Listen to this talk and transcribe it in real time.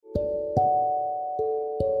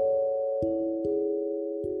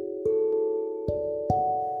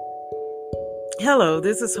Hello,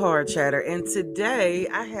 this is Hard Chatter, and today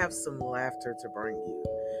I have some laughter to bring you.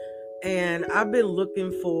 And I've been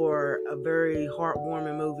looking for a very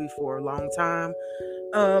heartwarming movie for a long time.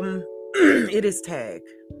 It is Tag.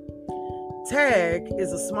 Tag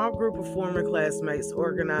is a small group of former classmates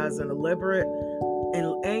organize an elaborate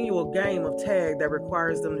an annual game of tag that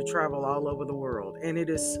requires them to travel all over the world. And it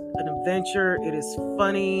is an adventure, it is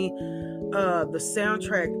funny. The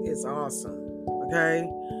soundtrack is awesome. Okay.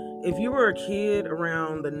 If you were a kid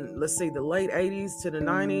around let's say the late 80s to the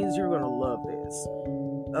 90s, you're going to love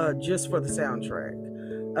this just for the soundtrack.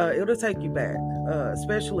 It'll take you back,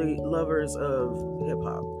 especially lovers of hip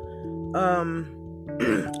hop.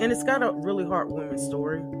 And it's got a really heartwarming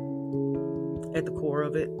story at the core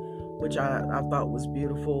of it, which I thought was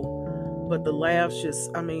beautiful. But the laughs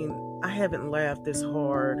I haven't laughed this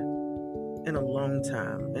hard in a long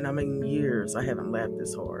time. And I mean years, I haven't laughed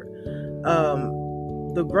this hard.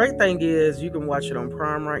 The great thing is you can watch it on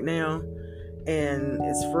Prime right now, and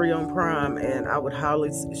it's free on Prime. And I would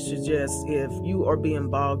highly suggest, if you are being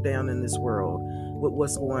bogged down in this world with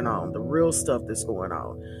what's going on, the real stuff that's going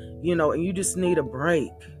on, and you just need a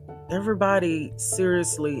break. Everybody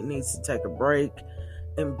seriously needs to take a break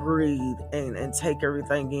and breathe and take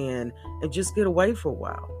everything in and just get away for a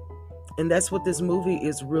while. And that's what this movie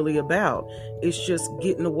is really about. It's just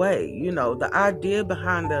getting away. The idea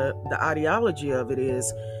behind the ideology of it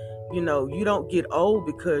is, you don't get old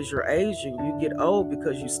because you're Asian. You get old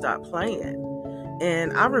because you stop playing.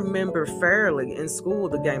 And I remember fairly in school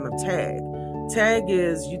the game of tag. Tag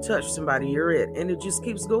is you touch somebody, you're it. And it just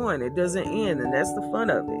keeps going. It doesn't end. And that's the fun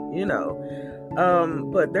of it.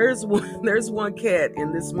 But there's one cat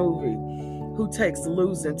in this movie who takes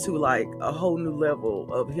losing to like a whole new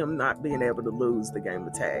level of him not being able to lose the game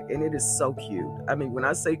of tag. And it is so cute. I mean, when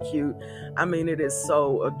I say cute, I mean it is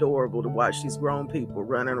so adorable to watch these grown people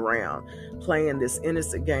running around playing this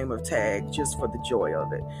innocent game of tag just for the joy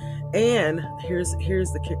of it. And here's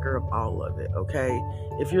the kicker of all of it, okay?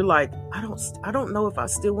 If you're like, I don't know if I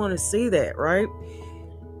still want to see that, right?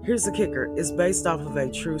 Here's the kicker. It's based off of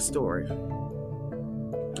a true story.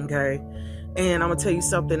 Okay? And I'm gonna tell you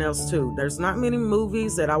something else too. There's not many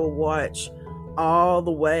movies that I will watch all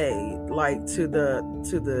the way, like to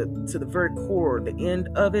the very core, the end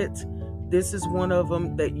of it. This is one of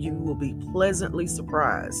them that you will be pleasantly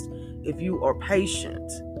surprised if you are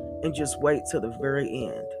patient and just wait till the very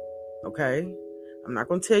end. Okay? I'm not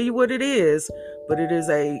gonna tell you what it is, but it is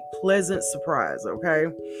a pleasant surprise. Okay?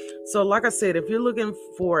 So, like I said, if you're looking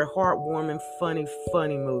for a heartwarming,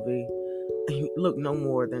 funny movie, look no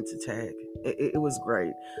more than to Tag. It was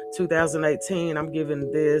great. 2018, I'm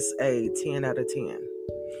giving this a 10 out of 10.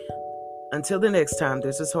 Until the next time,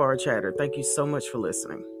 this is Hard Chatter. Thank you so much for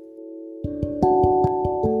listening.